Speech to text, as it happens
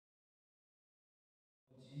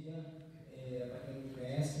dia. Para quem não me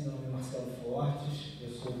conhece, meu nome é Marcelo Fortes, eu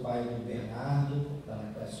sou o pai do Bernardo, que está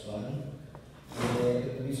na classe 1.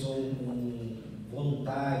 Eu também sou um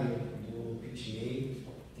voluntário do PTA,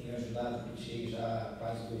 tenho ajudado o PTA já há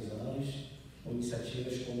quase 2 anos, com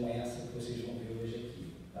iniciativas como essa que vocês vão ver hoje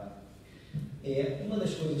aqui. Tá? Uma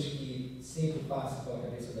das coisas que sempre passa pela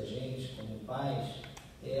cabeça da gente, como pais,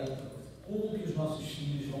 é como que os nossos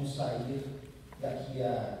filhos vão sair daqui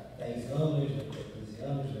a 10 anos, daqui a 13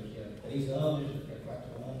 anos, daqui a 3 anos, daqui a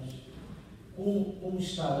 4 anos. Como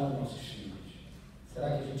estarão nossos filhos?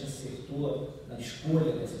 Será que a gente acertou na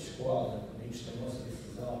escolha dessa escola, quando a gente tomou essa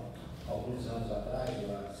decisão alguns anos atrás,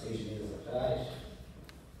 ou há 6 meses atrás?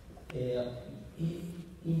 E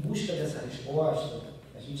em busca dessa resposta,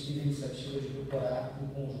 a gente teve a iniciativa de procurar um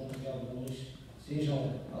conjunto de alunos,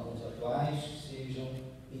 sejam alunos atuais, sejam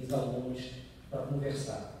ex-alunos, para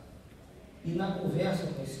conversar. E na conversa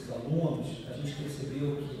com esses alunos, a gente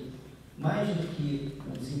percebeu que, mais do que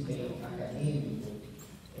o desempenho acadêmico,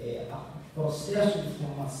 o processo de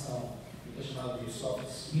formação, que é chamado de soft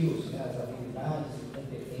skills, né, as habilidades e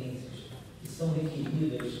competências que são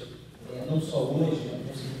requeridas, não só hoje, mas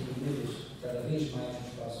vão ser requeridas cada vez mais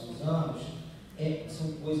nos próximos anos,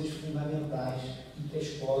 são coisas fundamentais e que a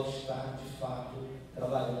escola está, de fato,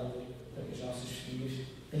 trabalhando para que os nossos filhos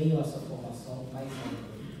tenham essa formação mais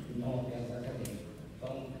ampla e não apenas acadêmica.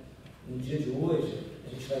 Então, no dia de hoje, a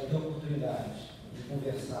gente vai ter a oportunidade de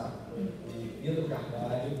conversar com o Pedro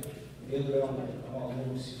Carvalho. O Pedro é um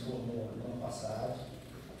aluno que se formou no ano passado,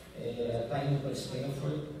 está indo para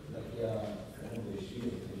Stanford daqui a 1 ou 2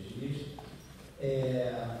 dias, 3 dias.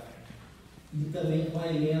 E também com a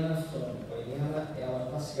Helena Franco. A Helena, ela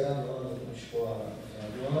está se graduando na escola no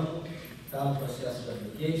final do ano, está no processo de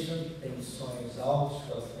application, tem sonhos altos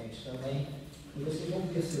pela frente também. E vocês vão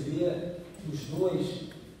perceber que os dois,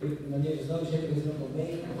 na minha visão, eles representam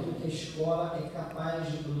bem aquilo que a escola é capaz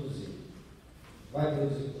de produzir. Vai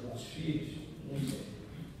produzir para os nossos filhos? Não sei.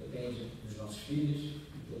 Depende dos nossos filhos,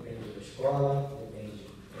 depende da escola, depende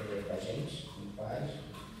da gente, como pais.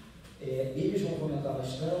 Eles vão comentar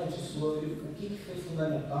bastante sobre o que foi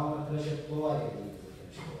fundamental na trajetória deles aqui na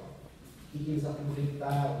escola. O que eles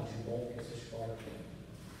aproveitaram de bom que essa escola tem.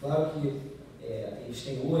 Claro que eles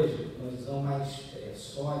têm hoje uma visão mais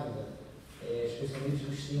sólida, especialmente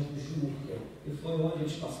nos tempos de URCA, que foi onde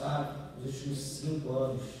eles passaram os últimos 5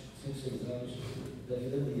 anos, 5, 6 anos da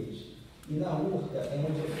vida deles. E na URCA é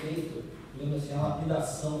onde é feito, digamos assim, a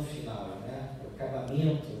lapidação final, né? O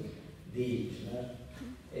acabamento deles. Né?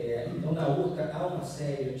 Então, na URCA há uma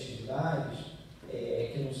série de atividades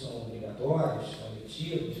que não são obrigatórias, são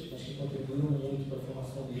letivas, mas que contribuíram muito para a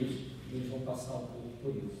formação deles e eles vão passar um pouco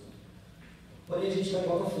por isso. Porém, a gente vai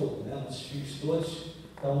igual a fogo, né? Nossos filhos todos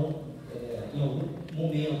estão em algum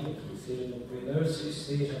momento aqui, seja no pre-nursery,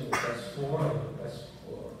 seja no class 4,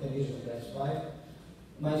 até mesmo no class 5,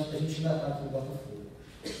 mas a gente ainda está com o Botafogo.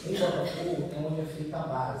 Em Botafogo é onde é feita a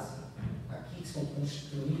base. Aqui são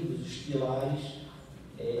construídos os pilares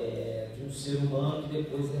de um ser humano que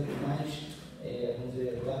depois é mais, vamos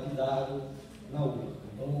dizer, lapidado na URCA.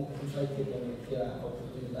 Então, a gente vai ter também aqui a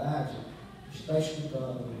oportunidade de estar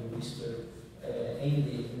escutando o Mr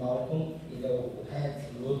Andy Malcom, ele é o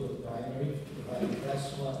Head do Local Primary, que vai do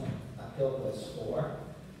Class 1 até o Class 4,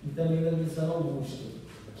 e também da Ana Augusto,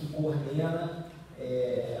 que coordena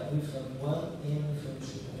o Infant 1 e o Infant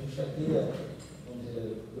 2. A gente vai ter, vamos dizer,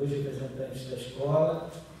 2 representantes da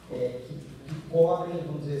escola que cobrem,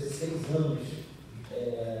 vamos dizer, 6 anos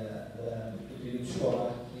do período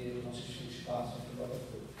escolar que nossos filhos passam aqui em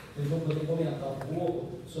Botafogo. Eles vão poder comentar um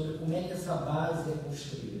pouco sobre como é que essa base é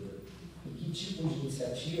construída e que tipos de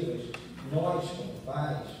iniciativas nós, como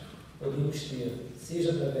pais, podemos ter,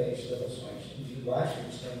 seja através das ações individuais que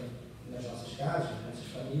eles têm nas nossas casas, nas nossas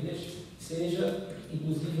famílias, seja,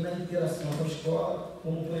 inclusive, na interação com a escola,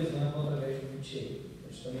 como, por exemplo, através do PTA.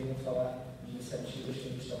 Eles também vão falar de iniciativas que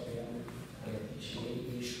a gente está apoiando PTA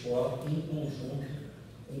e escola em conjunto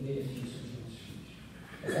em benefício dos nossos filhos.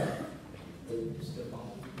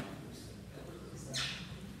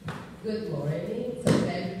 Good morning. It's a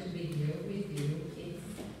pleasure to be here with you. It's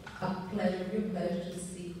a real pleasure to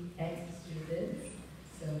see ex-students.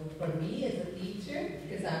 So for me as a teacher,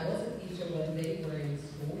 because I was a teacher when they were in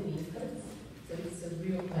school, infants, so it's a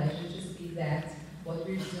real pleasure to see that what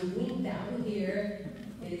we're doing down here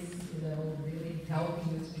is, really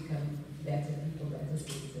helping you to become better people, better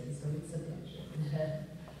citizens. So it's a pleasure.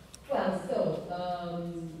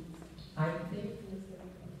 I think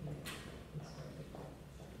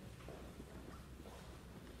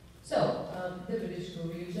the British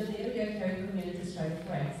Rio de Janeiro, we are carrying community striving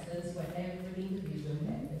for excellence where every individual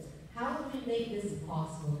matters. How do we make this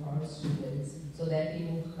possible for our students so that they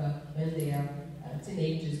will, when they are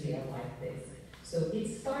teenagers, they are like this. So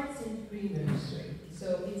it starts in pre-nursery. So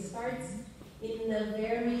it starts in a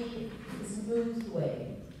very smooth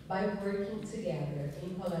way, by working together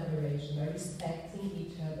in collaboration, by respecting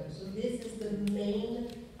each other. So this is the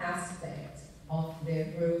main aspect of their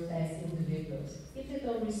growth as individuals. If they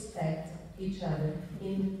don't respect each other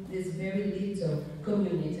in this very little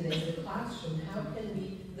community that is the classroom, how can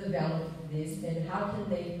we develop this, and how can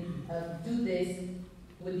they do this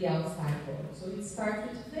with the outside world? So it starts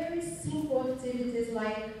with very simple activities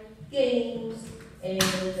like games and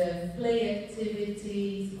play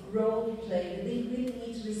activities, role play. They really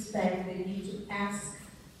need to respect, they need to ask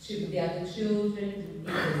to the other children if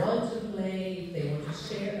they want to play, if they want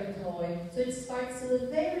to share a toy. So it starts in a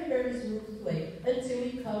very, very smooth way until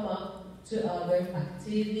we come up to other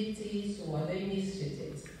activities, to other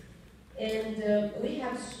initiatives. And we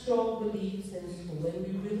have strong beliefs in school, and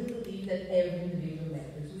we really believe that every individual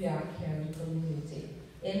matters. We are a caring community.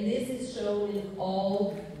 And this is shown in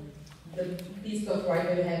all the piece of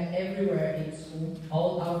writing we have everywhere in school,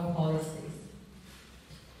 all our policies.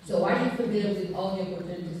 So are you familiar with all the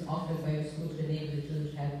opportunities offered by your school to enable the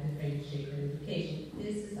children to have differentiated education?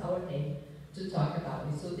 This is our aim to talk about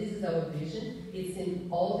it. So this is our vision. It's in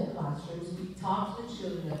all the classrooms. We talk to the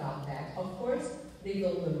children about that. Of course, they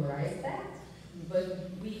don't memorize that,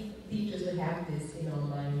 but we teachers will have this in our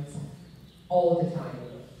minds all the time.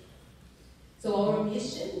 So our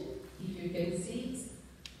mission, if you can see,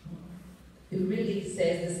 it really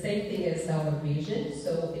says the same thing as our vision.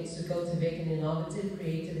 So it's to cultivate an innovative,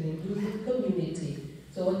 creative, and inclusive community.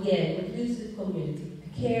 So again, inclusive community,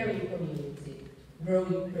 caring community,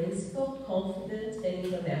 growing principled, confident, and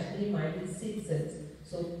internationally minded citizens.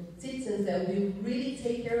 So citizens that will really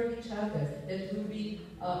take care of each other, that will be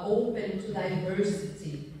open to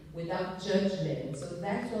diversity without judgment. So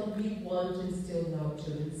that's what we want to instill in our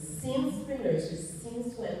children since pre-nursery,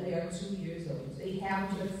 since when they are 2 years old. They have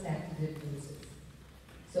to accept differences.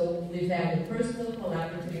 So we've had a personal,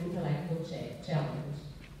 collaborative, intellectual challenge.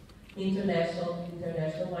 International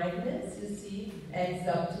mindedness, you see, adds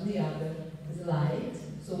up to the other slide.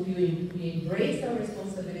 So we embrace our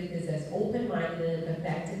responsibilities as open-minded and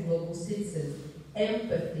empathetic global citizens.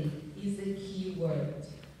 Empathy is the key word.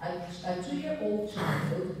 A 2-year-old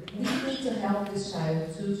child, we need to help this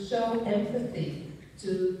child to show empathy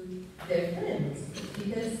to their friends.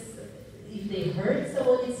 Because if they hurt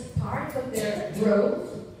someone, it's part of their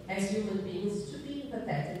growth as human beings to be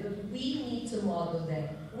empathetic. But we need to model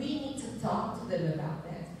that. We need to talk to them about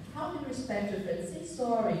that. How do you respect your friends? Say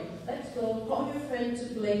sorry. Let's go. Call your friend to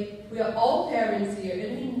play. We are all parents here,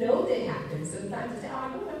 and we know they happen. Sometimes they say, I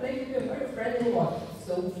don't want to play with your friend anymore.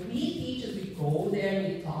 So we teachers, we go there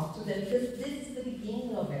and we talk to them, because this is the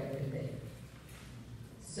beginning of everything.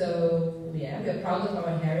 So, yeah, we are proud of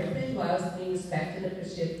our heritage whilst being respected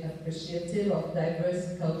and appreciative of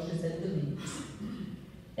diverse cultures and beliefs.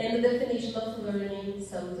 And the definition of learning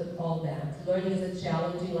sums up all that. Learning is a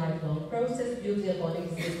challenging, lifelong process building upon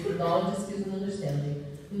existing knowledge, skills, and understanding.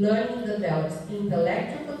 Learning develops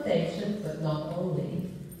intellectual potential, but not only,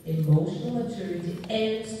 emotional maturity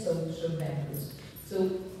and social values.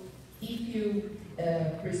 So if you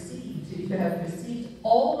have perceived,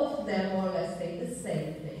 all of them more or less say the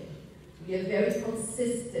same thing. We are very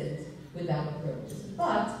consistent with our approaches.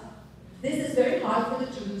 But this is very hard for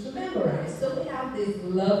the children to memorize. So we have these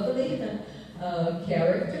lovely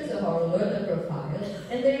characters of our learner profile,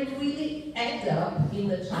 and they really add up in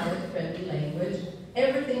the child-friendly language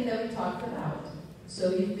everything that we talked about.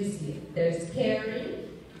 So if we see it, there's caring,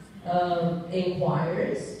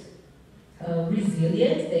 inquires,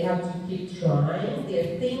 resilient, they have to keep trying, they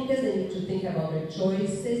are thinkers, they need to think about their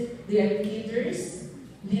choices, they are leaders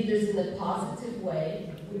in a positive way.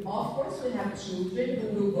 Of course, we have children who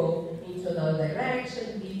will go into another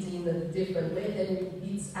direction, leading in a different way, then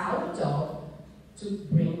it's our job to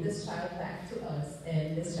bring this child back to us,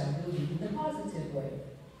 and this child will lead in a positive way.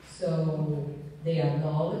 So they are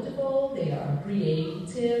knowledgeable, they are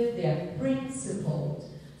creative, they are principled.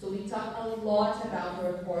 So we talk a lot about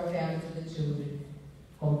our core values to the children: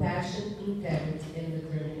 compassion, integrity, and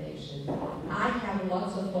determination. I have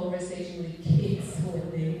lots of conversations with kids when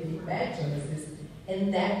they bachelors,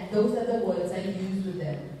 and those are the words I use with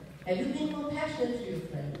them. Have you been compassionate to your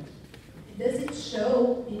friend? Does it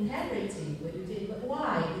show integrity? But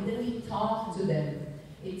why? And then we talk to them.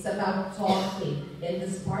 It's about talking and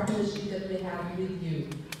this partnership that we have with you.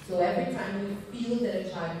 So every time we feel that a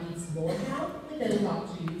child needs more help, we then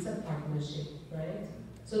talk to you. It's a partnership, right?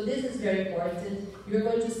 So this is very important. You're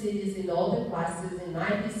going to see this in all the classes, in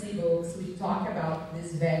IPC books. We talk about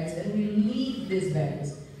these values and we these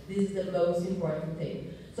values. This is the most important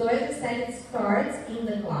thing. So as I said, it starts in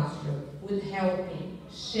the classroom with helping,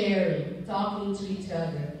 sharing, talking to each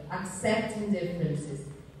other, accepting differences.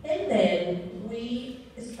 And then we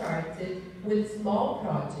started with small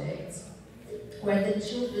projects where the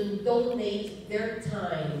children donate their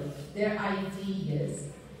time, their ideas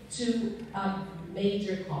to a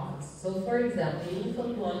major cause. So for example, in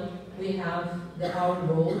Infant 1, we have the Our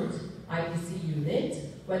World IPC unit,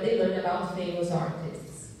 where they learn about famous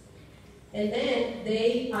artists. And then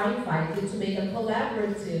they are invited to make a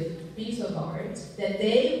collaborative piece of art that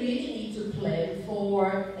they really need to plan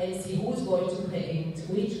for and see who's going to paint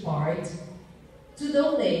which part to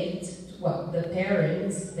donate. Well, the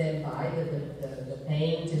parents then buy the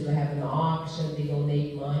paintings, we have an auction, they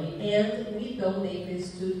donate money, and we donate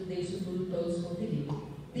this to the Instituto Felipe.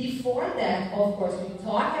 Before that, of course, we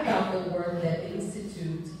talk about the work that the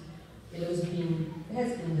Institute has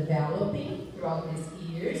been developing throughout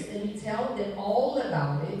these years, and we tell them all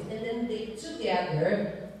about it, and then they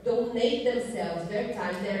together donate themselves, their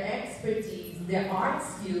time, their expertise, their art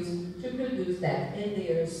skills to produce that, and they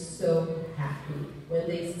are so happy when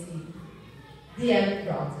they see the end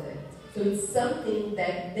product. So it's something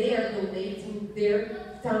that they are donating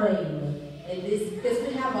their time. And this, because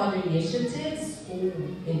we have other initiatives, school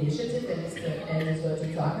initiative that Mr. Andy is going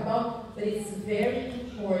to talk about, but it's very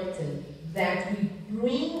important that we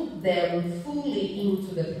bring them fully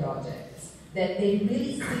into the projects, that they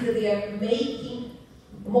really see that they are making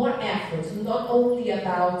more efforts, not only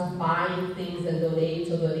about buying things and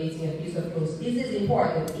donating a piece of clothes. Is this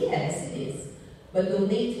important? Yes, it is. But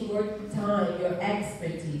donating your time, your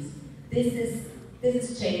expertise, this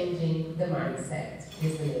is changing the mindset,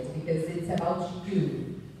 isn't it? Because it's about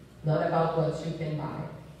you, not about what you can buy.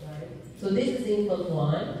 Right? So this is Infant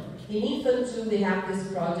 1. In Infant 2, we have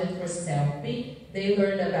this project for Selfie. They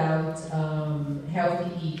learn about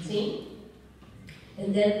healthy eating,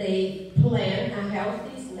 and then they plan a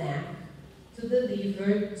healthy snack to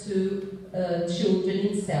deliver to children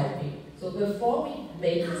in Selfie. So before we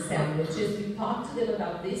make the sandwiches, we talk to them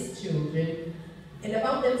about these children and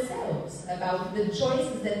about themselves, about the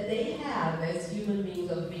choices that they have as human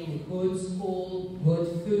beings of being in good school, good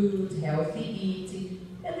food, healthy eating.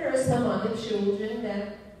 And there are some other children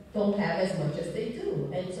that don't have as much as they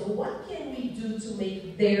do. And so what can we do to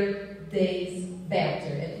make their days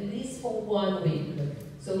better, at least for 1 week?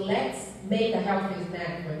 So let's make a healthy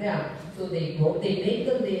snack for them. So they make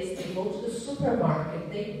the list, they go to the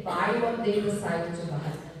supermarket, they buy what they decided to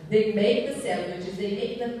buy. They make the sandwiches, they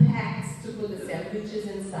make the packs to put the sandwiches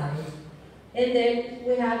inside. And then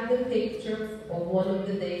we have the picture of one of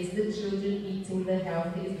the days, the children eating the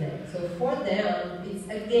healthy snack. So for them, it's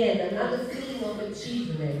again another feeling of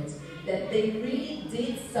achievement, that they really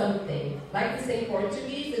did something. Like we say in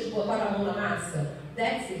Portuguese, eles botaram a mão na massa.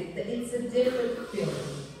 That's it, it's a different feeling.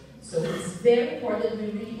 So it's very important we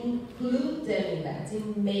really include them in that,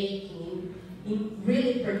 in making, in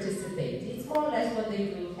really participating. It's more or less what they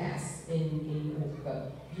do in CAS, in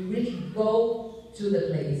UFCA. You really go to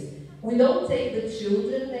the place. We don't take the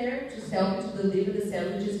children there to deliver the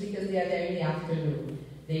sandwiches because they are there in the afternoon.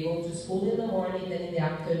 They go to school in the morning, then in the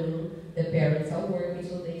afternoon, the parents are working,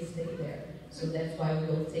 so they stay there. So that's why we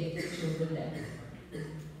don't take the children there.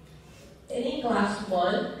 And in class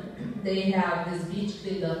 1, they have this beach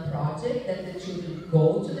cleanup project that the children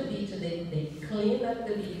go to the beach and they clean up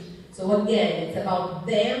the beach. So again, it's about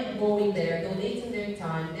them going there, donating their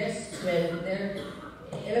time, their strength,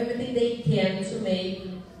 everything they can to make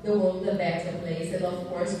the world a better place. And of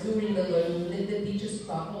course, during the learning, the teachers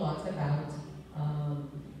talk a lot about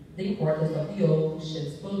the importance of the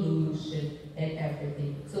oceans, pollution, and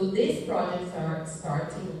everything. So these projects are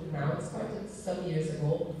starting now. It started some years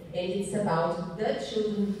ago, and it's about the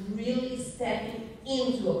children really stepping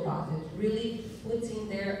into a project, really putting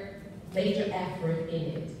their major effort in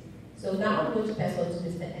it. So now I'm going to pass on to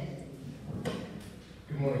Mr. Andy.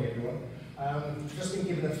 Good morning, everyone. Just been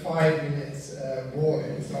given a 5 minutes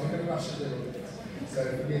warning, so I'm going to rush a little bit. So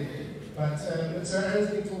forgive me. But so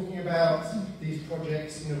Anne's been talking about these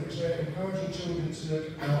projects, which are encouraging children to look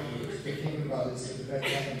outwards, to think of others, to develop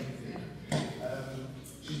empathy.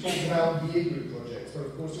 She's talking about the year group projects, but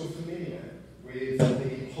of course you're familiar with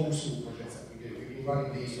the whole school projects that we do. We've been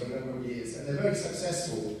running these for a number of years, and they're very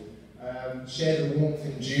successful. Share the Warmth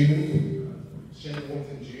in June. Share the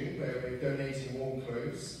Warmth in June, where we're donating warm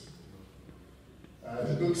clothes.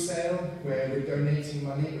 The book sale, where we're donating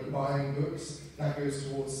money, we're buying books. That goes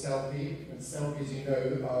towards Selfie, and Selfie, as you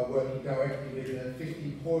know, are working directly with the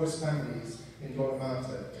 50 poorest families in Guatemala.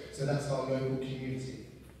 So that's our local community.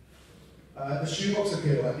 The shoebox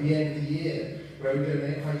appeal at the end of the year, where we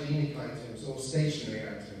donate hygienic items or stationery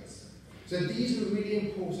items. So these are really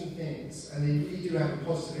important things, and they really do have a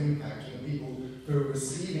positive impact on the people who are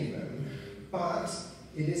receiving them, but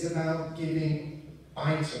it is about giving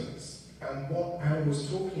items. And what Anna was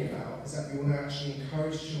talking about is that we want to actually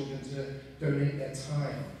encourage children to donate their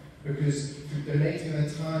time, because through donating their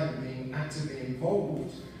time and being actively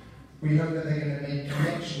involved, we hope that they're going to make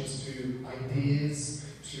connections to ideas,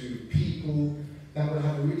 to people that will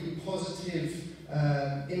have a really positive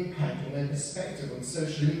impact on their perspective on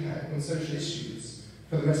social impact, on social issues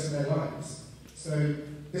for the rest of their lives. So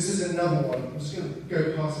this is another one. I'm just going to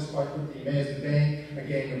go past this quite quickly. Mayor's Day,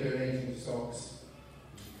 again, we're donating socks.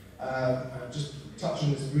 I'll just touch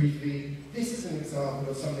on this briefly. This is an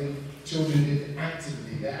example of something children did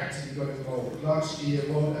actively. They actively got involved. Last year,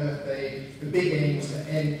 World Earth Day, the big aim was to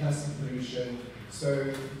end plastic pollution.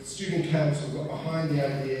 So Student Council got behind the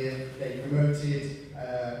idea. They promoted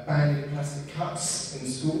banning plastic cups in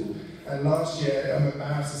school. And last year, I'm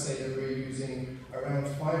embarrassed to say that we're using around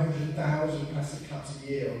 500,000 plastic cups a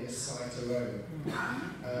year on this site alone.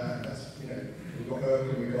 That's, we've got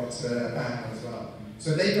Urkel, we've got Banner as well.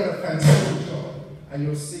 So they've done a fantastic job, and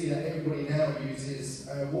you'll see that everybody now uses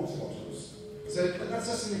water bottles. So that's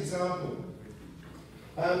just an example.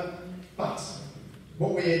 But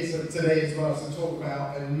what we're here today as well is to talk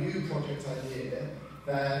about a new project idea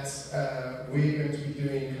that we're going to be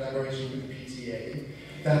doing in collaboration with the PTA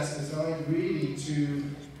that's designed really to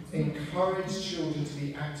encourage children to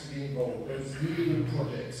be actively involved. Those really good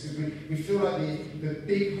projects, because we feel like the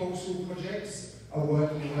big whole school projects are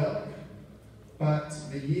working well, but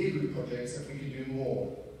the year group projects that we can do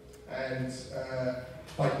more. And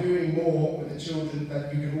by doing more with the children,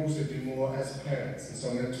 that you can also do more as parents. And so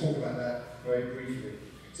I'm going to talk about that very briefly.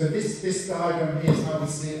 So this diagram here is how we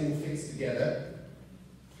see it all fits together.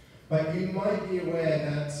 But you might be aware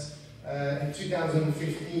that in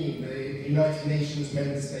 2015, the United Nations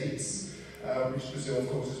member states, which Brazil of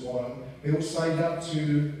course is one, they all signed up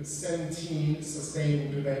to 17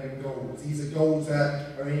 Sustainable Development Goals. These are goals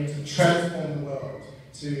that are aimed to transform the world,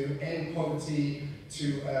 to end poverty,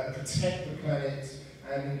 to protect the planet,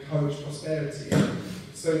 and encourage prosperity.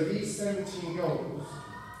 So these 17 goals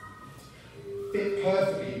fit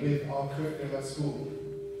perfectly with our curriculum at school.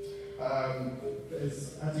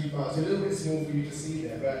 It's a little bit small for you to see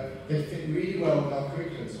there, but they fit really well with our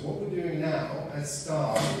curriculum. So what we're doing now as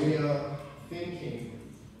staff, we are thinking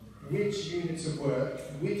which units of work,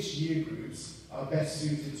 which year groups are best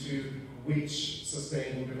suited to which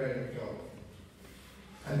sustainable development goal.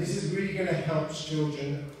 And this is really going to help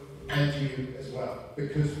children and you as well.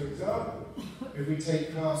 Because, for example, if we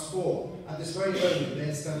take class 4, at this very moment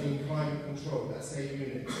they're studying climate control, that's a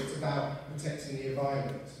unit. So it's about protecting the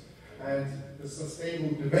environment. And the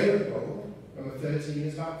Sustainable Development Goal, number 13,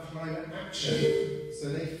 is about climate action. So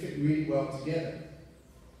they fit really well together.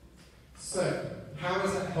 So, how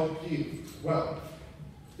does that help you? Well,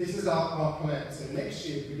 this is our plan. So next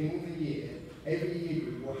year, beginning of the year, every year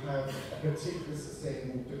group will have a particular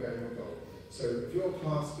Sustainable Development Goal. So if you're a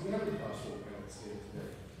class, do we have any class 4 parents here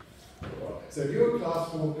today? So if you're a class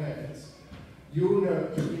 4 parent, you'll know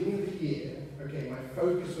at the beginning of the year, okay, my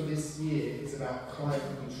focus for this year is about climate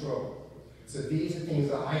control. So these are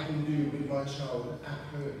things that I can do with my child at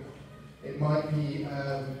home. It might be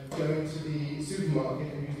going to the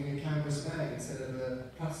supermarket and using a canvas bag instead of a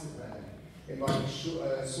plastic bag. It might be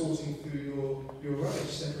sorting through your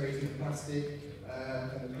rubbish, separating the plastic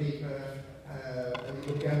and the paper and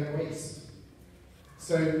the organic waste.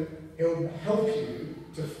 So it will help you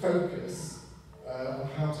to focus on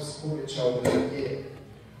how to support your child in that year.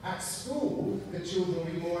 At school, the children will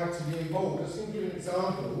be more actively involved. Just to give you an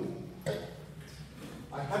example,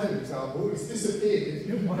 I had an example, it's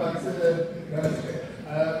disappeared, but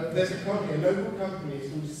there's a company, a local company, it's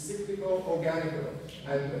called Cyclical Organico,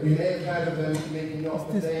 and you may have heard of them, maybe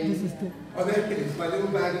not, but they're kidding, it's my little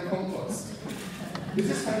bag of compost. This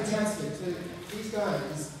is fantastic. So these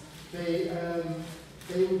guys, they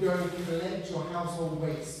will go and collect your household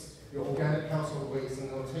waste, your organic household waste, and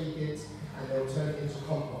they'll take it and they'll turn it into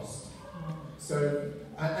compost. So,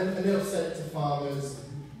 and they'll sell it to farmers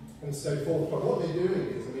and so forth. But what they're doing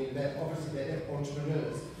is, I mean, they're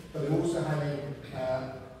entrepreneurs, but they're also having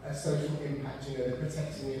a social impact. They're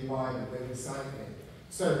protecting the environment, they're recycling.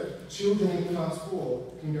 So children in class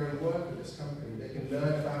 4 can go and work with this company. They can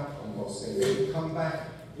learn about composting. They can come back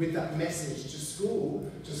with that message to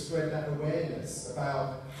school to spread that awareness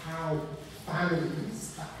about how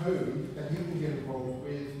families at home, that you can get involved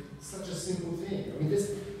with such a simple thing. I mean,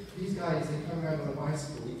 these guys, they come around on a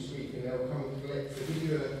bicycle each week and they'll come and collect, they give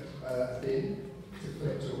you a bin to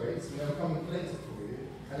collect your waste, and they'll come and collect it for you,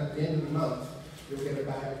 and at the end of the month, you'll get a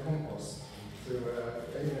bag of compost to,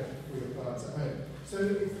 for your plants at home. So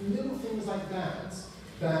it's little things like that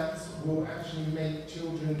that will actually make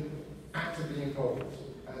children actively involved,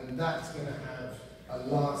 and that's going to have a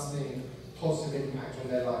lasting positive impact on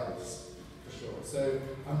their lives, for sure. So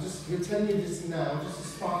we're telling you this now just to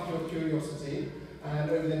spark your curiosity, and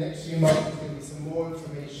over the next few months there's going to be some more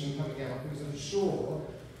information coming out, because I'm sure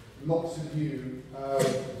lots of you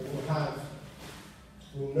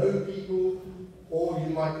will know people, or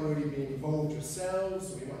you might already be involved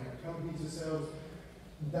yourselves, or you might have companies yourselves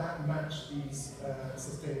that match these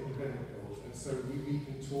sustainable development goals. And so we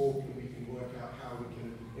can talk and we can work out how we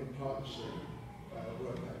can, in partnership,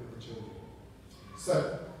 work that with the children.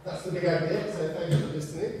 So that's the big idea, so thank you for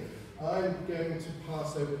listening. I'm going to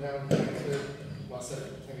pass over now to Marcelo.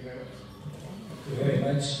 Thank you very much. Thank you very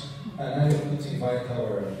much. And I would like to invite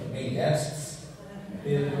our main guests,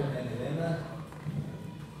 Pedro and Helena.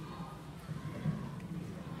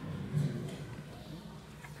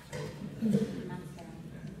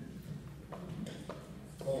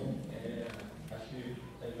 Bom, acho que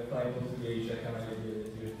a gente vai falar em português, já que a maioria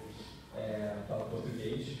daqui fala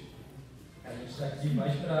português. A gente está aqui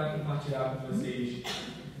mais para compartilhar com vocês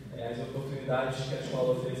as oportunidades que a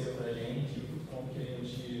escola ofereceu para a gente, como que a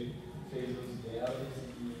gente fez uso delas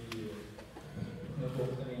e um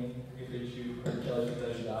pouco também refletir como que elas nos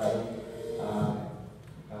ajudaram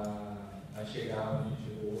a chegar onde a gente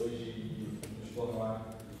chegou hoje e nos formar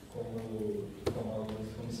como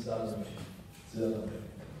alunos, como cidadãos. Então,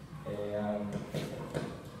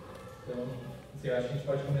 eu acho que a gente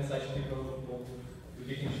pode começar explicando um pouco do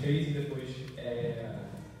que a gente fez e depois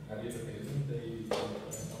abrir essa pergunta e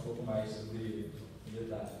conversar um pouco mais sobre o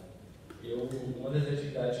detalhe. Uma das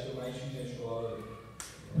atividades que eu mais fiz na escola,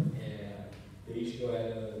 desde que eu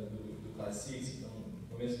era do classe 6, então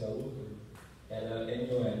no começo da luta, era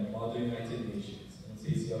MON, Model United Nations. Não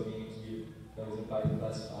sei se alguém aqui, talvez o pai do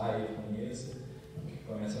Classify conheça, que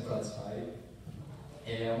conhece o Classify.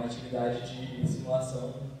 É uma atividade de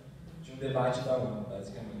simulação de um debate da ONU,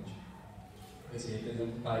 basicamente. Você representa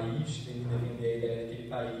um país, tem que defender a ideia daquele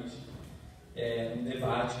país, um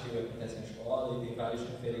debate que acontece na escola, e tem várias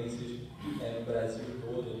conferências no Brasil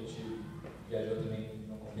todo. A gente viajou também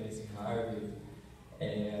numa conferência em Harvard.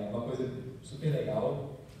 É uma coisa super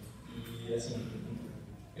legal. E assim,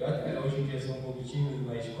 eu até hoje em dia sou um pouco tímido,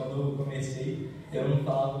 mas quando eu comecei, eu não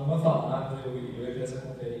falava uma palavra, eu ia para essa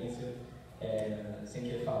conferência sem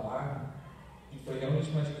querer falar, e foi realmente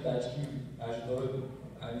uma atividade que ajudou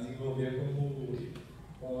a me desenvolver como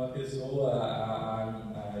uma pessoa,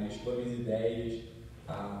 a expor minhas ideias,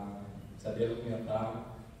 a saber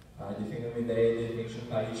argumentar, a defender uma ideia de repente de um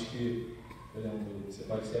país que, por exemplo, você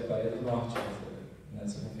pode ser a Coreia do Norte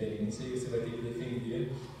nessa conferência e você vai ter que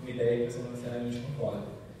defender uma ideia que você não necessariamente concorda.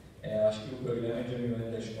 Acho que o programa de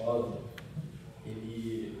MON da escola,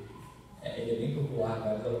 ele é bem popular,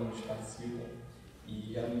 vários alunos participam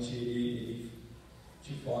e realmente ele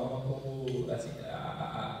te forma como, assim,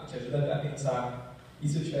 te ajuda a pensar, e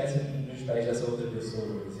se eu estivesse nos pés dessa outra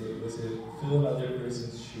pessoa, você fill another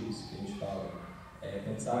person's shoes, que a gente fala,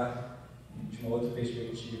 pensar de uma outra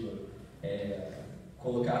perspectiva,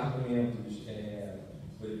 colocar argumentos,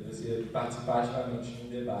 você participar ativamente de um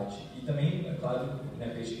debate e também, é claro,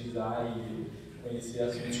 pesquisar e conhecer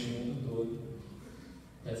assuntos do mundo todo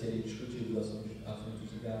para serem discutidos,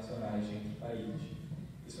 assuntos internacionais entre países.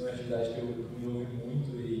 Isso é uma atividade que eu me envolvi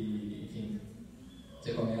muito e, enfim,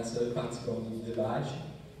 você começa participando do debate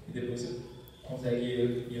e depois você consegue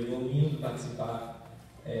ir evoluindo, participar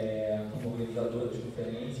como organizador das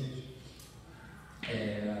conferências.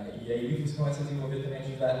 E aí você começa a desenvolver também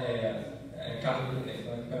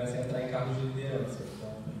começa a entrar em cargos de liderança.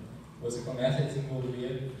 Então, você começa a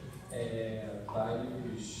desenvolver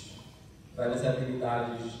várias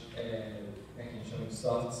habilidades que a gente chama de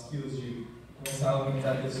soft skills, de começar a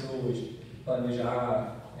organizar pessoas,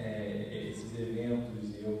 planejar esses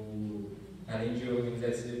eventos. Além de organizar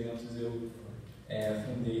esses eventos, eu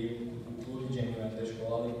fundei o clube de MON da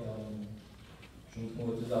escola, então, junto com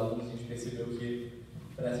outros alunos, a gente percebeu que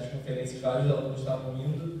para essas conferências vários alunos estavam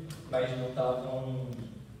indo, mas não estavam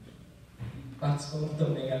participando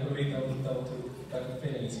também, aproveitando tanto da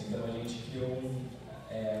conferência. Então a gente criou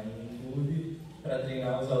um clube para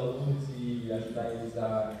treinar os alunos e ajudar eles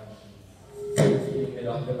a serem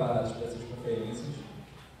melhor preparados para essas conferências.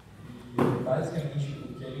 E basicamente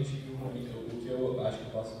o que a gente viu, o que eu acho que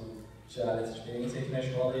eu posso tirar dessa experiência é que na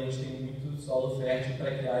escola a gente tem muito solo fértil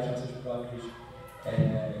para criar as nossas próprias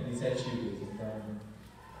iniciativas. Então,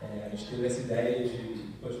 a gente teve essa ideia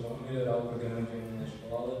de, poxa, vamos melhorar o programa de MON na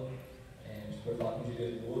escola, a gente foi falar com o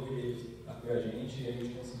diretor e ele apoiou a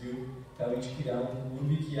gente conseguiu realmente criar um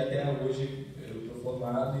clube que até hoje eu estou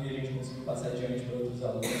formado e a gente conseguiu passar adiante para outros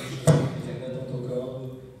alunos, eles ainda estão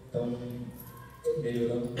tocando, estão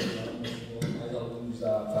melhorando o programa, com mais alunos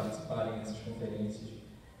a participarem dessas conferências.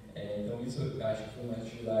 Então isso eu acho que foi uma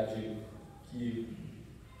atividade que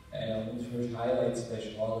é um dos meus highlights da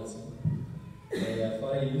escola. Assim.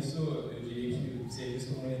 Fora isso, eu diria que o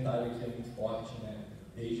serviço comunitário aqui é muito forte, né?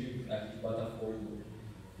 Desde aqui de Botafogo,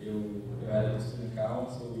 eu era do Student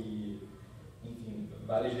Council e, enfim,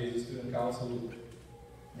 várias vezes o Student Council,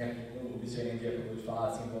 né, como o Mr Andy acabou de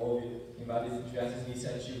falar, se envolve em diversas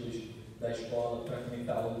iniciativas da escola para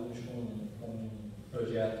conectar alunos com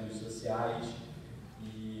projetos sociais.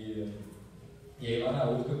 E aí lá na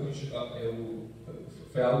URCA,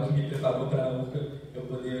 foi algo que me preparou para na URCA eu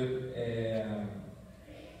poder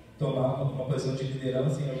tomar uma posição de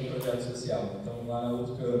liderança em algum projeto social. Então lá na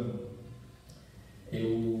URCA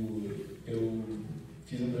eu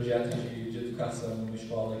fiz um projeto de educação numa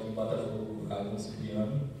escola aqui em Botafogo, a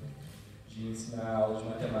Cipriano, de ensinar aulas de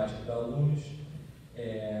matemática para alunos.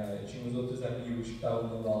 Tínhamos outros amigos que estavam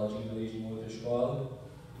dando aula de inglês em uma outra escola.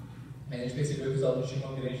 A gente percebeu que os alunos tinham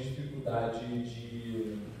uma grande dificuldade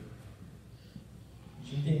de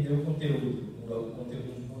entender o conteúdo. O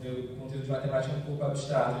conteúdo de matemática é um pouco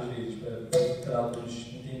abstrato, às vezes, para alunos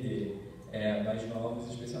entenderem. Mais novos,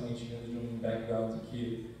 especialmente vindo de um background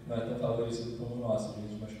que não é tão favorecido como o nosso,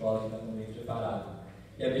 de uma escola que está também preparada.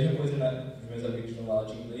 E a mesma coisa, né, os meus amigos dando aula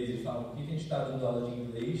de inglês, eles falam: por que a gente está dando aula de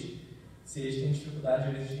inglês se eles têm dificuldade,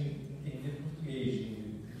 às vezes, de entender português, de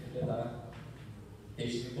interpretar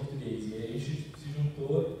textos em português? E aí a gente se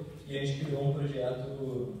juntou e a gente criou um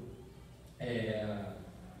projeto,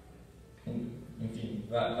 enfim,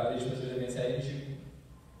 várias pessoas da minha série, a gente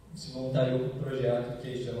se voluntariou para um projeto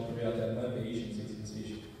que se chama Projeto Helena Franco, não sei se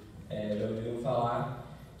vocês já ouviram falar,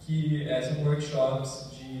 que são workshops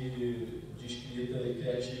de escrita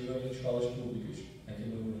criativa em escolas públicas, aqui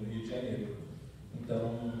no Rio de Janeiro.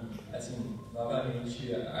 Então, assim,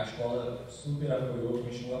 novamente, a escola super apoiou,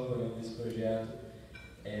 continua apoiando esse projeto,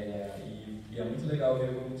 e é muito legal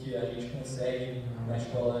ver como que a gente consegue, na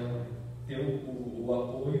escola, ter o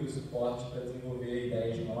apoio e o suporte para desenvolver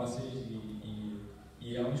ideias nossas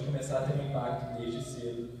e realmente começar a ter um impacto desde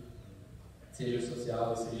cedo, seja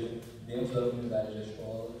social, seja dentro da comunidade da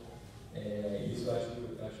escola. Isso eu acho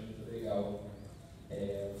muito legal.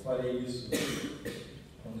 Fora isso,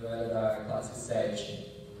 quando eu era da classe 7,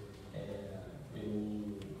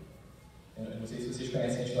 eu não sei se vocês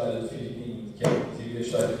conhecem a história do Felipe, que é inclusive a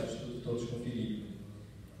história que eu estudo todos com o Felipe.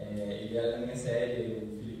 Ele era da minha série,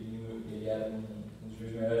 o Filipinho, ele era um dos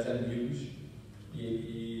meus melhores amigos, e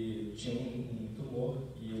ele tinha um tumor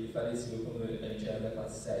e ele faleceu quando a gente era da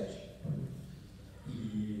classe 7.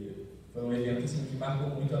 E foi um evento assim, que marcou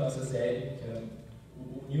muito a nossa série, que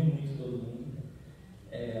uniu muito todo mundo,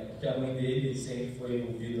 porque a mãe dele sempre foi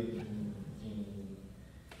envolvida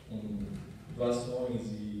em doações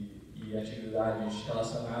e atividades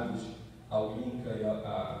relacionadas ao INCA e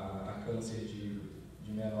a câncer de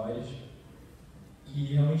menores, e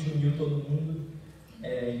realmente uniu todo mundo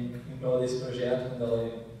em prol desse projeto. Quando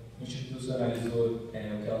ela institucionalizou o que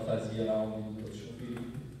ela fazia na ONG Todos com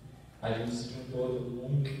Felipe, a gente se juntou, todo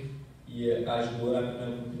mundo, e ajudou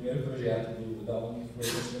no primeiro projeto da ONG, que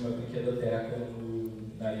foi construir uma brinquedoteca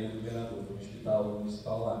na Ilha do Governador, no hospital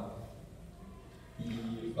municipal lá.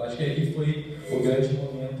 E eu acho que aí foi o grande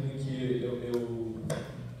momento em que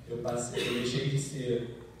eu deixei de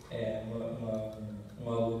ser um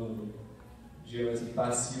aluno, digamos assim,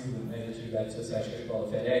 passivo nas atividades sociais que a escola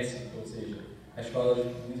oferece, ou seja, a escola,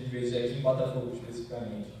 muitas vezes, aqui em Botafogo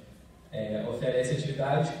especificamente, oferece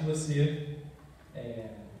atividades que você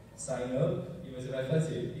sign up e você vai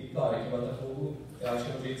fazer. E claro, aqui em Botafogo eu acho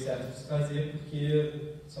que é o jeito certo de se fazer,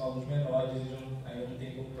 porque são alunos menores e ainda não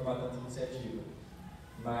tem como tomar tanta iniciativa.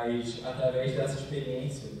 Mas através dessa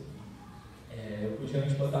experiência, eu pude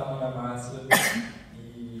realmente botar a mão na massa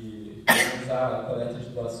e organizar a coleta de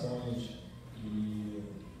doações e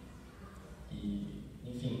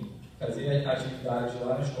enfim, fazer atividades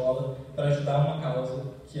lá na escola para ajudar uma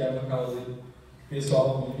causa que é uma causa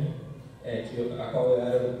pessoal minha, a qual eu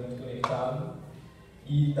era muito conectado.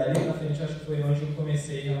 E dali para frente acho que foi onde eu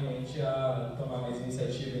comecei realmente a tomar mais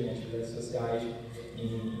iniciativa em atividades sociais e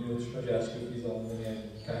em outros projetos que eu fiz ao longo da minha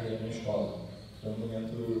carreira na escola. Foi um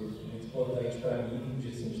momento muito importante para mim,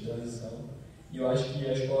 de transição. E eu acho que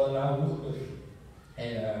a escola na URCA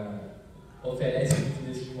oferece muitos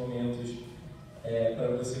desses momentos para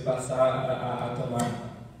você passar a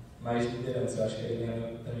tomar mais liderança. Eu acho que a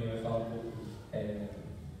Helena também vai falar um pouco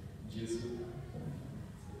disso.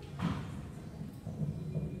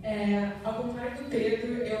 Ao contrário do Pedro,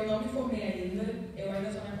 eu não me formei ainda, eu ainda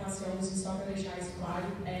estou na classe 11, só para deixar isso claro,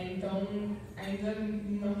 então ainda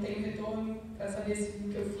não tenho retorno para saber se o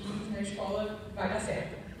que eu fiz na escola vai dar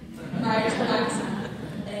certo. Mas,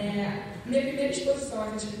 minha primeira exposição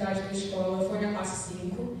às atividades da escola foi na classe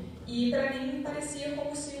 5 e para mim parecia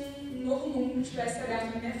como se um novo mundo estivesse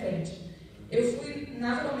aberto na minha frente. Eu fui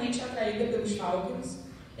naturalmente atraída pelos Falcons.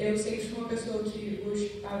 Eu sempre fui uma pessoa que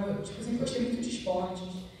gostava, sempre gostei muito de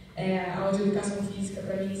esportes. A aula de educação física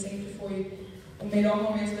para mim sempre foi o melhor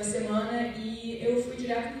momento da semana e eu fui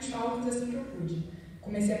direto nos Falcons assim que eu pude.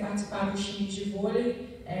 Comecei a participar dos times de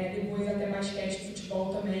vôlei, depois até basquete e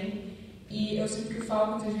futebol também. E eu sinto que o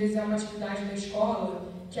Falcons às vezes é uma atividade da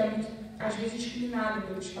escola que é muito, às vezes, discriminada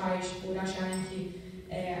pelos pais por acharem que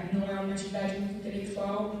não é uma atividade muito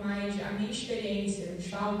intelectual, mas a minha experiência nos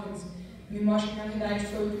Falcons me mostra que, na verdade,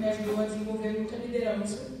 foi o que me ajudou a desenvolver muita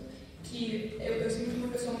liderança, que eu sempre fui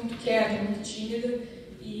uma pessoa muito quieta, muito tímida,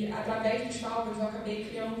 e através dos Falcons eu acabei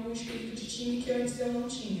criando um espírito de time que antes eu não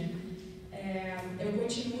tinha. Eu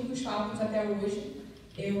continuo nos Falcons até hoje,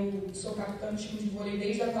 eu sou capitã do time de vôlei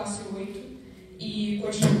desde a classe 8, e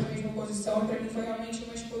continuo na mesma posição, e para mim foi realmente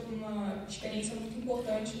uma experiência muito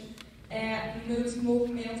importante no meu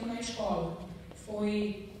desenvolvimento na escola.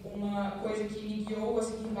 Foi uma coisa que me guiou a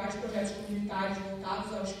seguir vários projetos comunitários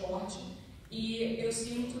voltados ao esporte, e eu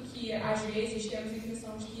sinto que, às vezes, temos a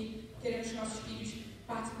impressão de que queremos que nossos filhos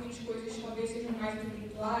participem de coisas que talvez sejam mais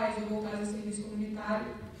intelectuais ou voltadas a serviço comunitário,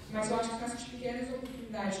 mas eu acho que são essas pequenas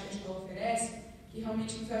oportunidades que a escola oferece que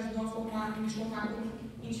realmente nos ajudam a nos formar como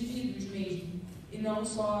indivíduos mesmo, e não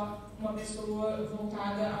só uma pessoa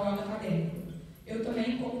voltada ao lado acadêmico. Eu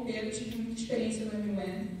também, como Pedro, tive muita experiência no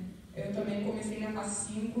MUN. Eu também comecei na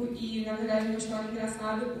classe 5 e, na verdade, é uma história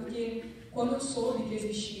engraçada porque quando eu soube que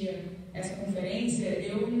existia essa conferência,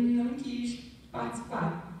 eu não quis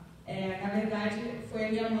participar. Na verdade, foi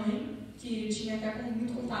a minha mãe, que tinha até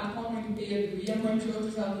muito contato com a mãe do Pedro e a mãe de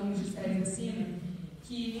outros alunos de séries acima,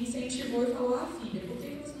 que me incentivou e falou: filha, por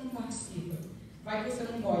que você não participa? Vai que você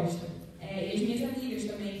não gosta. E as minhas amigas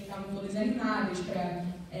também, que estavam todas animadas para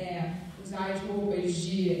usar as roupas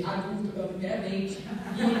de adulto pela primeira vez. E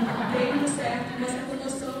tem uma certa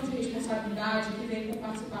noção de responsabilidade que vem com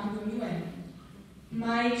participar do MUN.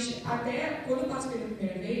 Mas até quando eu participei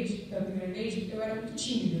pela primeira vez, eu era muito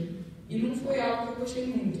tímida. E não foi algo que eu gostei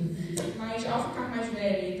muito. Mas ao ficar mais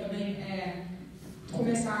velha e também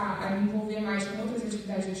começar a me envolver mais com outras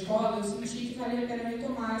atividades da escola, eu senti que valia a pena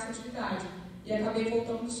retomar essa atividade. E acabei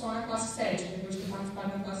voltando só na classe 7, depois de ter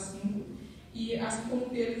participado na classe 5. E assim como o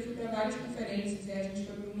Pedro, fui para várias conferências. A gente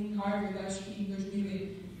foi para uma em Harvard, acho que em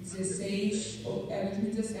 2016 ou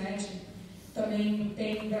 2017. Também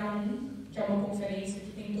tem Brown, que é uma conferência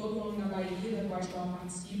que tem todo ano na Bahia, da qual a escola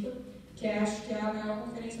participa, que acho que é a maior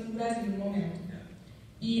conferência do Brasil no momento.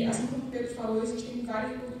 E assim como o Pedro falou, existem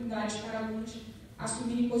várias oportunidades para alunos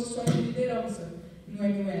assumirem posições de liderança no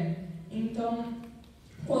MUN. Então,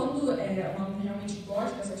 quando um aluno realmente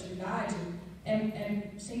gosta dessa atividade, é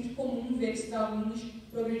sempre comum ver esses alunos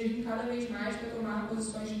progredirem cada vez mais para tomar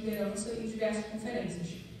posições de liderança em diversas conferências.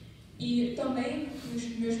 E também, nos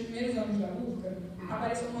meus primeiros anos da URCA,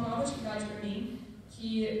 apareceu uma nova atividade para mim,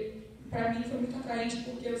 que para mim foi muito atraente,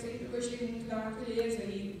 porque eu sempre gostei muito da natureza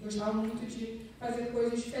e gostava muito de fazer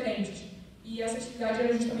coisas diferentes. E essa atividade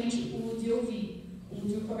era justamente o DOV, o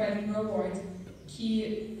Duke of Edinburgh Award,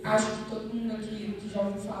 que acho que todo mundo aqui que já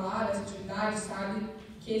ouviu falar dessa atividade sabe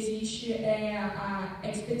que existe a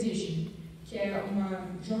Expedition, que é uma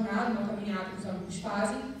jornada, uma caminhada que os alunos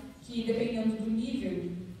fazem, que dependendo do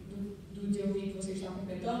nível do DOV que você está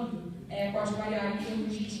completando, pode variar em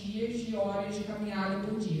termos de dias, de horas de caminhada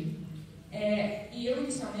por dia. E eu,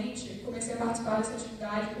 inicialmente, comecei a participar dessa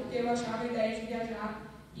atividade porque eu achava a ideia de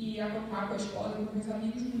viajar e acampar com a escola e com meus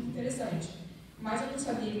amigos muito interessante. Mas eu não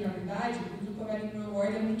sabia que, na verdade, o Duke of Edinburgh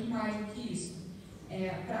Award é muito mais do que isso.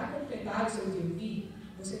 Para completar o seu DOV,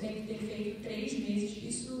 você tem que ter feito 3 meses,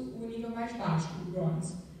 isso o nível mais baixo, o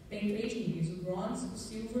Bronze. Tem 3 níveis, o Bronze, o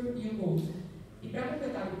Silver e o Gold. E para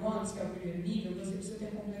completar o Bronze, que é o primeiro nível, você precisa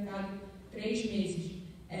ter completado 3 meses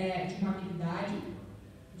de uma habilidade,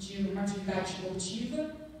 de uma atividade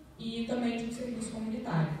esportiva e também de um serviço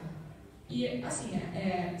comunitário. E, assim,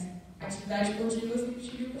 atividade esportiva eu sempre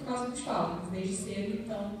tive por causa dos Falcons, desde cedo,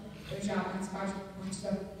 então eu já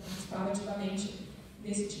participava ativamente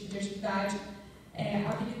desse tipo de atividade.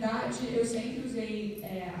 Habilidade, eu sempre usei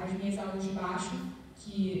as minhas aulas de baixo,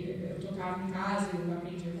 que eu tocava em casa, eu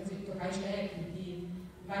aprendi a tocar slack e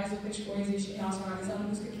várias outras coisas relacionadas à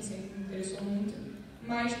música, que sempre me interessou muito.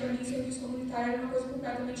 Mas para mim, serviço comunitário era uma coisa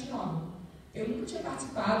completamente nova. Eu nunca tinha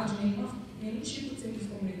participado de nenhum tipo de serviço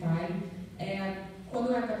comunitário. Quando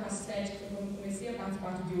eu era da classe 7, foi quando comecei a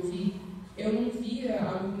participar do IB, eu não via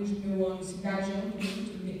alunos do meu ano se engajando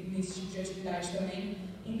muito nesse tipo de atividade também,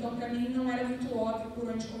 então para mim não era muito óbvio por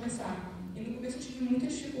onde começar. E no começo eu tive muita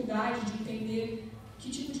dificuldade de entender que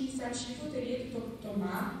tipo de iniciativa eu teria que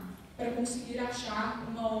tomar para conseguir achar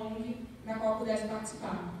uma ONG na qual eu pudesse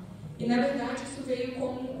participar. E na verdade isso veio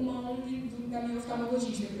como uma ONG da minha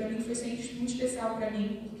oftalmologista, que para mim foi sempre muito especial para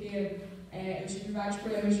mim, porque eu tive vários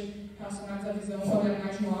problemas relacionados à visão quando eu era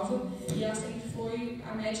mais nova, e ela sempre foi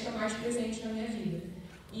a médica mais presente na minha vida.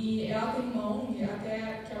 E ela tem uma ONG,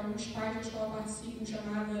 até que alguns pais da escola participam,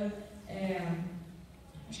 chamada,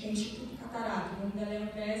 acho que é Instituto Catarata, o nome dela é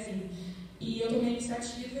Andrézinho. E eu tomei a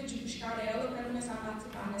iniciativa de buscar ela para começar a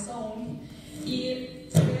participar dessa ONG. E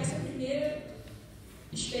foi essa primeira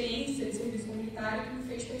experiência de serviço comunitário que me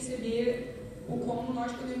fez perceber o como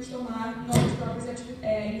nós podemos tomar nossas próprias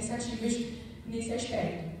iniciativas nesse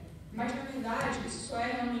aspecto. Mas, na verdade, isso só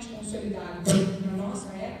é realmente consolidado na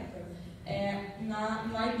nossa época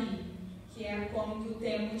no IB, que é quando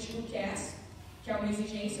temos o CAS, que é uma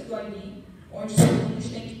exigência do IB, onde os alunos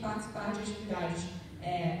têm que participar de atividades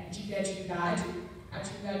de criatividade,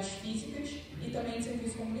 atividades físicas e também de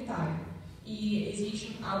serviço comunitário. E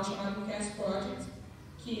existe algo chamado CAS Project,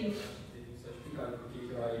 que... Só explicar o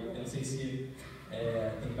que é o IB. Eu não sei se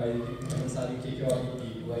tem pais que não sabem o que é o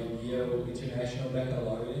IB. O IB é o International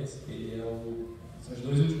Baccalaureate, ele são os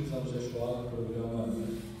 2 últimos anos da escola, um programa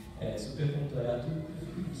super completo,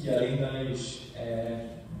 que além da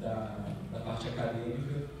parte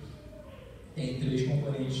acadêmica, tem 3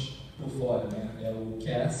 componentes por fora, né? É o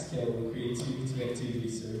CAS, que é o Creativity Activity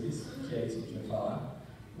Service, que é isso que a gente vai falar,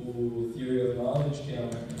 o Theory of Knowledge, que é um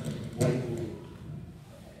pouco...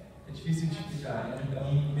 É difícil de explicar, né? É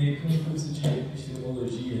meio que um curso de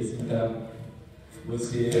epistemologia, assim, para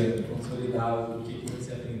você consolidar o que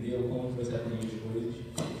você aprendeu, como você aprende as coisas.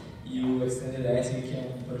 E o Extended Essay, que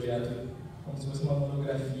é um projeto como se fosse uma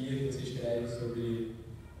monografia que você escreve sobre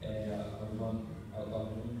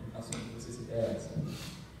algum assunto que você se interessa.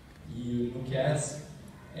 E no CAS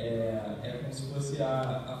é como se fosse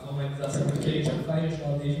a formalização do que a gente já faz na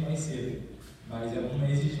escola desde mais cedo. Mas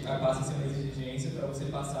passa a ser uma exigência para você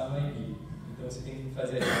passar no IB. Então você tem que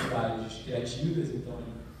fazer atividades criativas, então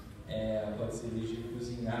pode ser desde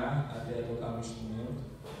cozinhar até tocar um instrumento.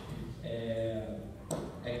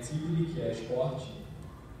 Activity, que é esporte,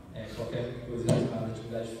 qualquer coisa relacionada à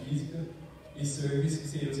atividade física. E service, que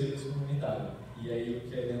seria o serviço comunitário. E aí o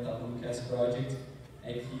que é inventado no CAS Project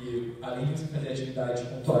é que, além de você fazer atividades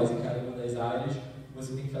pontuais em cada uma das áreas,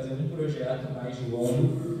 você tem que fazer um projeto mais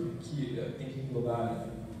longo, que tem que englobar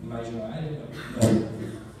mais de uma área. Não.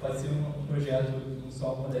 Pode ser um projeto em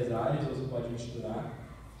só uma das áreas, ou você pode misturar,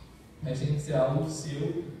 mas tem que ser algo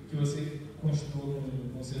seu, que você construa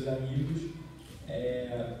com seus amigos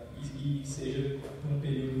e seja por um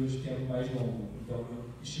período de tempo mais longo. Então,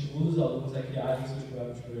 estimula os alunos a criarem seus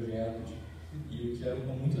próprios projetos. E o que é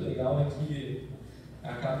muito legal é que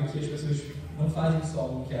acaba que as pessoas não fazem só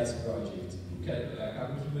um CAS Project.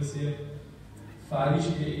 Acaba que você faz,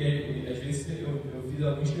 e às vezes eu fiz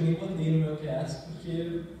alguns que eu nem botei no meu CAS,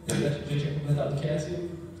 porque eu já tinha completado o CAS e eu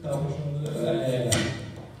estava continuando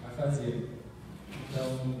a fazer.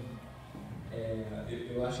 Então,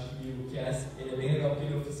 eu acho que o CAS ele é bem legal porque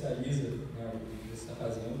ele oficializa, né, o que você está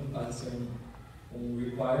fazendo, passa a ser um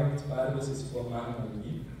requirement para você se formar no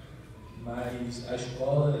IB, mas a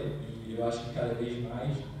escola, e eu acho que cada vez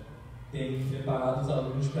mais, tem preparado os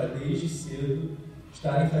alunos para desde cedo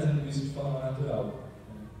estarem fazendo isso de forma natural.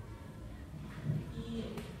 E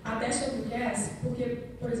até sobre o CAS, porque,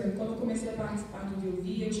 por exemplo, quando eu comecei a participar do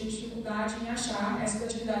IB, eu tinha dificuldade em achar essas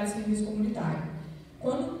atividades de serviço comunitário.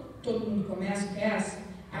 Quando todo mundo começa o CAS,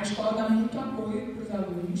 a escola dá muito apoio para os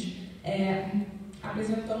alunos,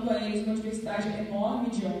 apresentando a eles uma diversidade enorme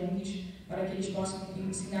de ONGs, para que eles possam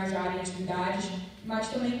se engajar em atividades, mas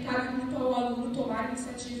também cabe muito ao aluno tomar a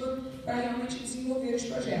iniciativa para realmente desenvolver os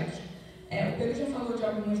projetos. O Pedro já falou de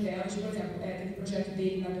algumas delas, por exemplo, teve o projeto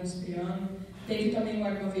dele na dança piano, teve também o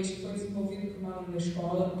Era Uma Vez, que foi desenvolvido por um aluno da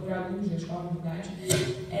escola, por alunos da escola, na verdade.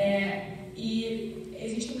 E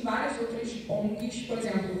existem várias outras ONGs, por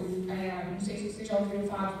exemplo, não sei se vocês já ouviram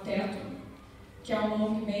falar do Teto, que é uma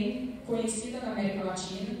ONG bem conhecida na América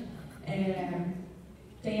Latina.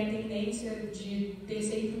 Tem a tendência de ter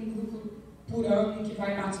sempre um grupo por ano que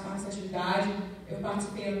vai participar dessa atividade. Eu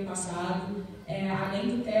participei ano passado.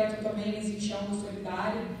 Além do Teto, também existe a ONG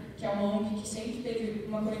Solidária, que é uma ONG que sempre teve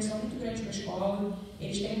uma conexão muito grande com a escola.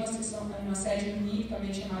 Eles têm uma sede no Rio,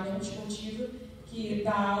 também chamada ONG Esportiva, que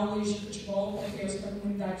dá aulas de futebol para crianças da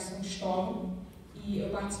comunidade de São Cristóvão. e eu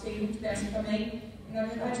participei muito dessa também. E, na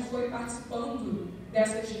verdade, foi participando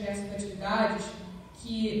dessas diversas atividades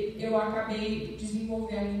que eu acabei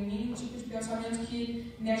desenvolvendo em mim um tipo de pensamento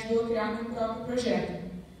que me ajudou a criar meu próprio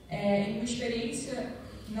projeto. Em uma experiência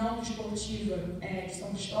não desportiva de São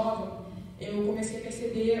Cristóvão, eu comecei a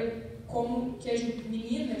perceber como que as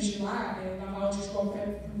meninas de lá, eu dava aula de escola para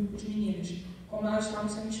grupo de meninas, como elas estavam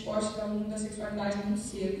sendo expostas ao mundo da sexualidade muito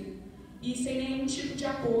cedo e sem nenhum tipo de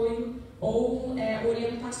apoio ou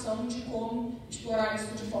orientação de como explorar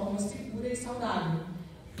isso de forma segura e saudável.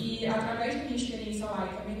 E através da minha experiência lá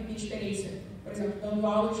e também da minha experiência, por exemplo, dando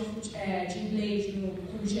aulas de inglês no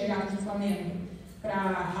Clube de Regatas do Flamengo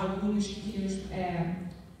para alunos que queriam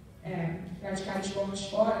praticar esportes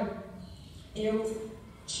fora, eu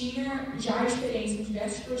tinha já experiência em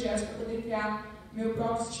diversos projetos para poder criar meu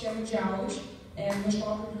próprio sistema de aulas, numa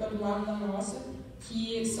escola pública do lado da nossa,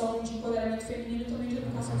 que são de empoderamento feminino e também de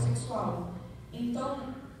educação sexual.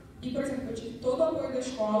 Então, por exemplo, eu tive todo o apoio da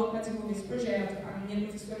escola para desenvolver esse projeto. A minha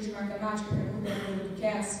professora de matemática, que é a coordenadora do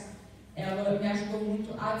CAS, ela me ajudou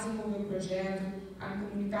muito a desenvolver o projeto, a me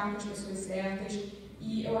comunicar com as pessoas certas.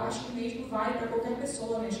 E eu acho que mesmo vale para qualquer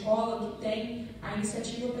pessoa na escola que tem a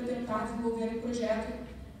iniciativa para tentar desenvolver um projeto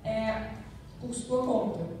por sua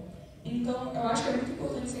conta. Então, eu acho que é muito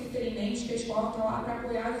importante sempre ter em mente que a escola está lá para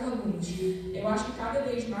apoiar os alunos. Eu acho que cada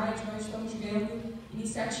vez mais nós estamos vendo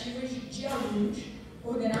iniciativas de alunos,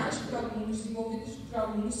 coordenadas por alunos, desenvolvidas por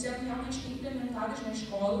alunos, sendo realmente implementadas na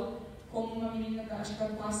escola, como uma menina da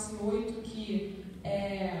classe 8 que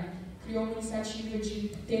criou uma iniciativa de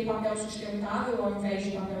ter papel sustentável ao invés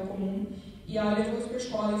de papel comum, e ela levou isso para a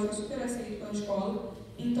escola e foi super aceito pela escola.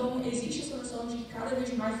 Então, existe essa noção de que cada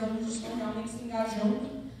vez mais os alunos estão realmente se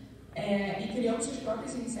engajando e criando suas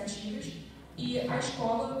próprias iniciativas, e a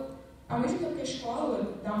escola, ao mesmo tempo que a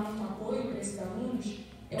escola dá muito apoio para esses alunos,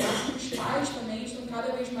 eu acho que os pais também estão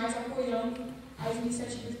cada vez mais apoiando as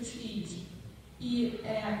iniciativas dos filhos. E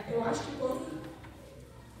eu acho que eu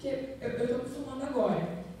estou me formando agora,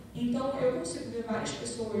 então eu consigo ver várias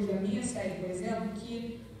pessoas da minha série, por exemplo,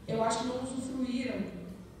 que eu acho que não usufruíram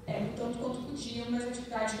tanto quanto podiam das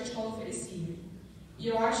atividades que a escola oferecia. E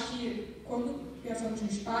eu acho que, quando pensamos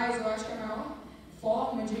nos pais, eu acho que a maior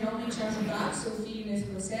forma de realmente ajudar o seu filho nesse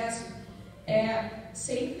processo é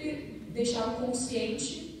sempre deixá-lo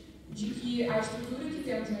consciente de que a estrutura que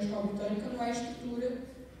temos na escola britânica não é a estrutura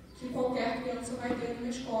que qualquer criança vai ter numa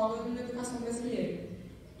escola, numa educação brasileira.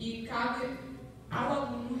 E cabe ao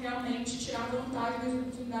aluno realmente tirar vantagem das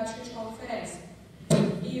oportunidades que a escola oferece.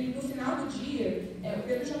 E no final do dia, o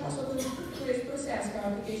Pedro já passou por esse processo, que é o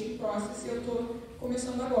application process, e eu estou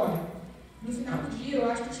começando agora. No final do dia, eu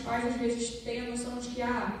acho que os pais às vezes têm a noção de que,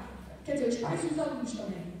 quer dizer, os pais e os alunos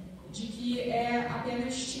também, de que é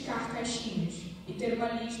apenas esticar caixinhas e ter uma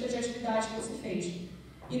lista de atividades que você fez.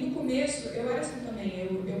 E no começo, eu era assim também,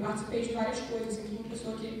 eu participei de várias coisas, sempre uma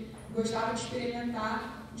pessoa que gostava de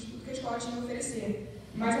experimentar de tudo que a escola tinha a oferecer.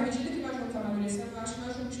 Mas à medida que nós vamos amadurecendo, eu acho que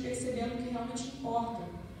nós vamos percebendo o que realmente importa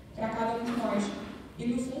para cada um de nós. E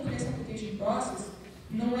no fundo, nesse application process,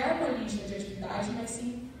 não é uma lista de atividades, mas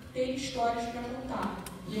sim ter histórias para contar.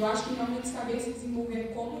 E eu acho que realmente saber se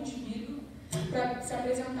desenvolver como indivíduo para se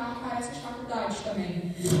apresentar para essas faculdades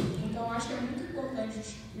também. Então, acho que é muito importante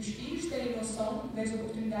os filhos terem noção das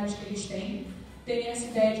oportunidades que eles têm, terem essa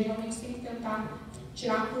ideia de realmente sempre tentar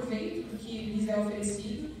tirar proveito do que lhes é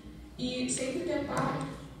oferecido e sempre tentar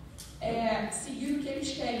seguir o que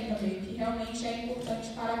eles querem também, o que realmente é importante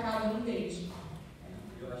para cada um deles.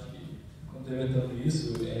 Eu acho que, complementando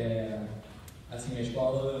isso, assim, a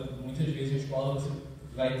escola, muitas vezes a escola você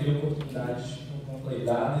vai ter oportunidades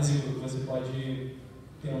completadas e você pode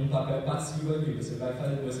ter um papel passivo ali. Você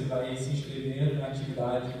vai se inscrever na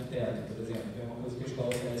atividade do teto, por exemplo, que é uma coisa que a escola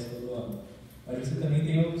oferece todo ano. Mas você também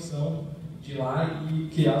tem a opção de ir lá e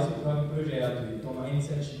criar o seu próprio projeto e tomar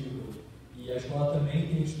iniciativa. E a escola também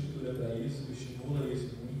tem estrutura para isso, estimula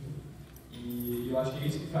isso muito. E eu acho que é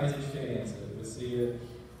isso que faz a diferença. Você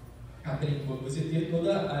ter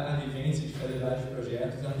toda a vivência de fazer vários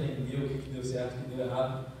projetos, aprender o que deu certo, o que deu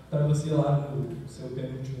errado, para você lá no seu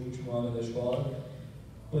último ano da escola,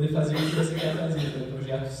 poder fazer o que você quer fazer, ter um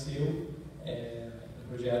projeto seu, um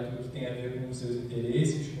projeto que tem a ver com os seus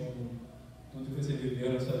interesses, com tudo que você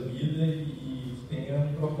viveu na sua vida e que tenha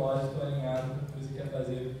um propósito alinhado com o que você quer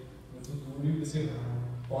fazer no futuro e você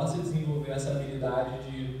possa desenvolver essa habilidade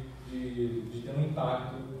de ter um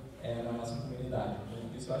impacto na nossa comunidade.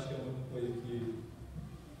 Então, isso eu acho que é uma coisa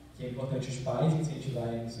que é importante os pais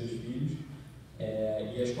incentivarem os seus filhos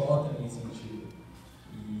e a escola também incentiva.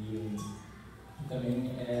 E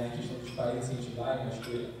também a questão dos pais incentivarem, acho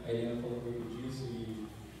que a Helena falou um pouco disso, e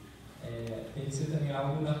tem que ser também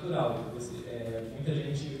algo natural. Muita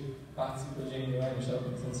gente participa de MUN, eu estava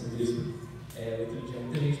pensando sobre isso outro dia,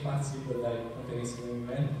 muita gente participa da conferência do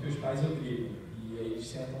MUN porque os pais obrigam. E aí eles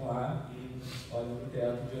sentam lá e olham para o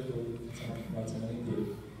teto o dia todo, no final de semana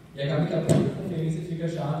inteiro. E acaba que a própria conferência fica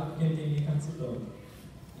chata porque não tem ninguém participando.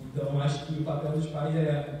 Então, acho que o papel dos pais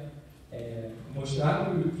é mostrar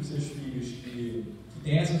para os seus filhos que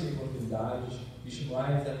tem essas oportunidades,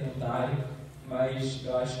 estimular eles a tentarem, mas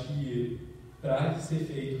eu acho que para ser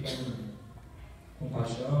feito com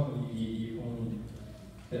paixão e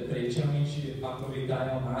para eles realmente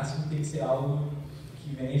aproveitarem ao máximo, tem que ser algo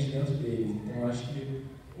que vem de dentro deles. Então, eu acho que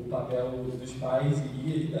o papel dos pais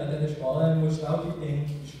e até da escola é mostrar o que tem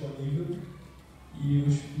disponível e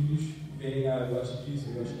os filhos verem, eu gosto disso,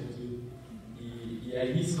 eu gosto daquilo. E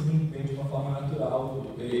aí sim, vem de uma forma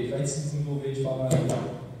natural, ele vai se desenvolver de forma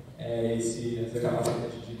natural essa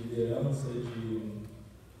capacidade de liderança e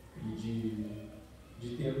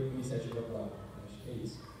de ter iniciativa própria. Acho que é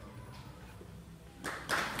isso.